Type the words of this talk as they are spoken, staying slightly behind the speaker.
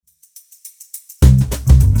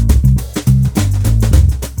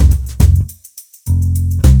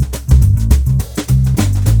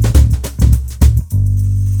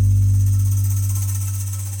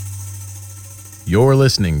You're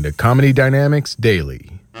listening to Comedy Dynamics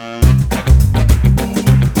Daily.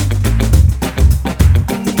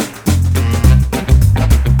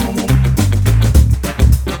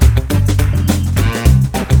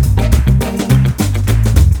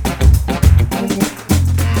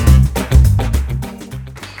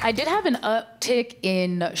 I did have an uptick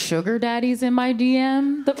in sugar daddies in my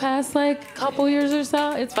DM the past couple years or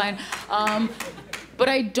so. It's fine. But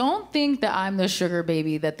I don't think that I'm the sugar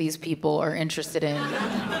baby that these people are interested in.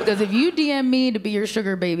 Because if you DM me to be your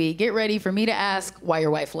sugar baby, get ready for me to ask why your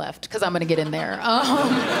wife left, because I'm gonna get in there.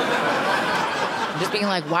 Just being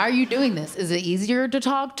like, why are you doing this? Is it easier to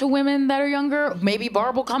talk to women that are younger? Maybe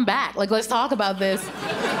Barb will come back. Let's talk about this.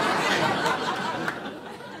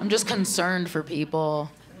 I'm just concerned for people.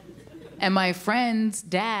 And my friend's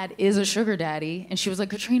dad is a sugar daddy. And she was like,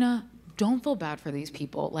 Katrina, don't feel bad for these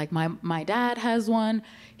people. My dad has one.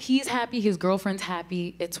 He's happy. His girlfriend's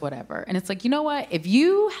happy. It's whatever. And it's like, you know what? If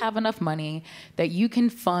you have enough money that you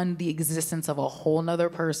can fund the existence of a whole nother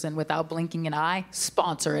person without blinking an eye,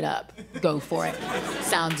 sponsor it up. Go for it.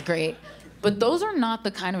 Sounds great. But those are not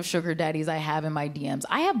the kind of sugar daddies I have in my DMs.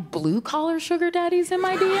 I have blue-collar sugar daddies in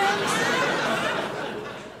my DMs.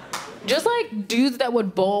 Just dudes that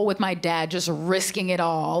would bowl with my dad, just risking it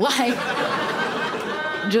all.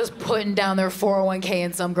 Just putting down their 401k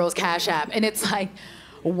in some girl's Cash App. And it's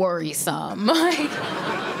worrisome.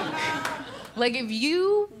 If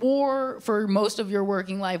you wore for most of your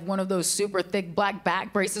working life one of those super thick black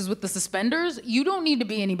back braces with the suspenders, you don't need to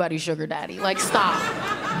be anybody's sugar daddy.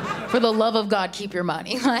 Stop. For the love of God, keep your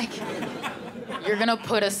money. You're gonna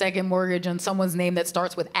put a second mortgage on someone's name that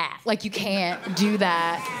starts with at. You can't do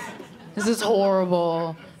that. This is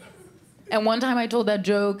horrible. And one time I told that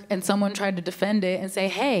joke and someone tried to defend it and say,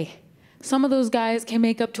 hey, some of those guys can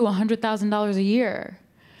make up to $100,000 a year.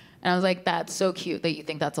 And I was like, that's so cute that you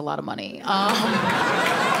think that's a lot of money.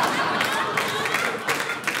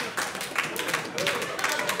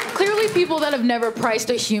 Clearly people that have never priced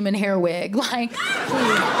a human hair wig. Please,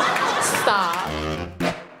 stop.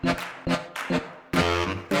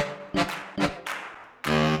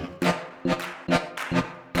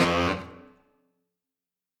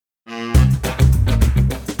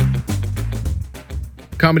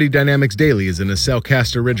 Comedy Dynamics Daily is an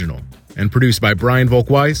Acelcast original and produced by Brian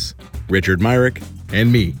Volk-Weiss, Richard Myrick,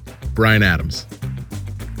 and me, Brian Adams.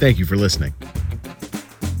 Thank you for listening.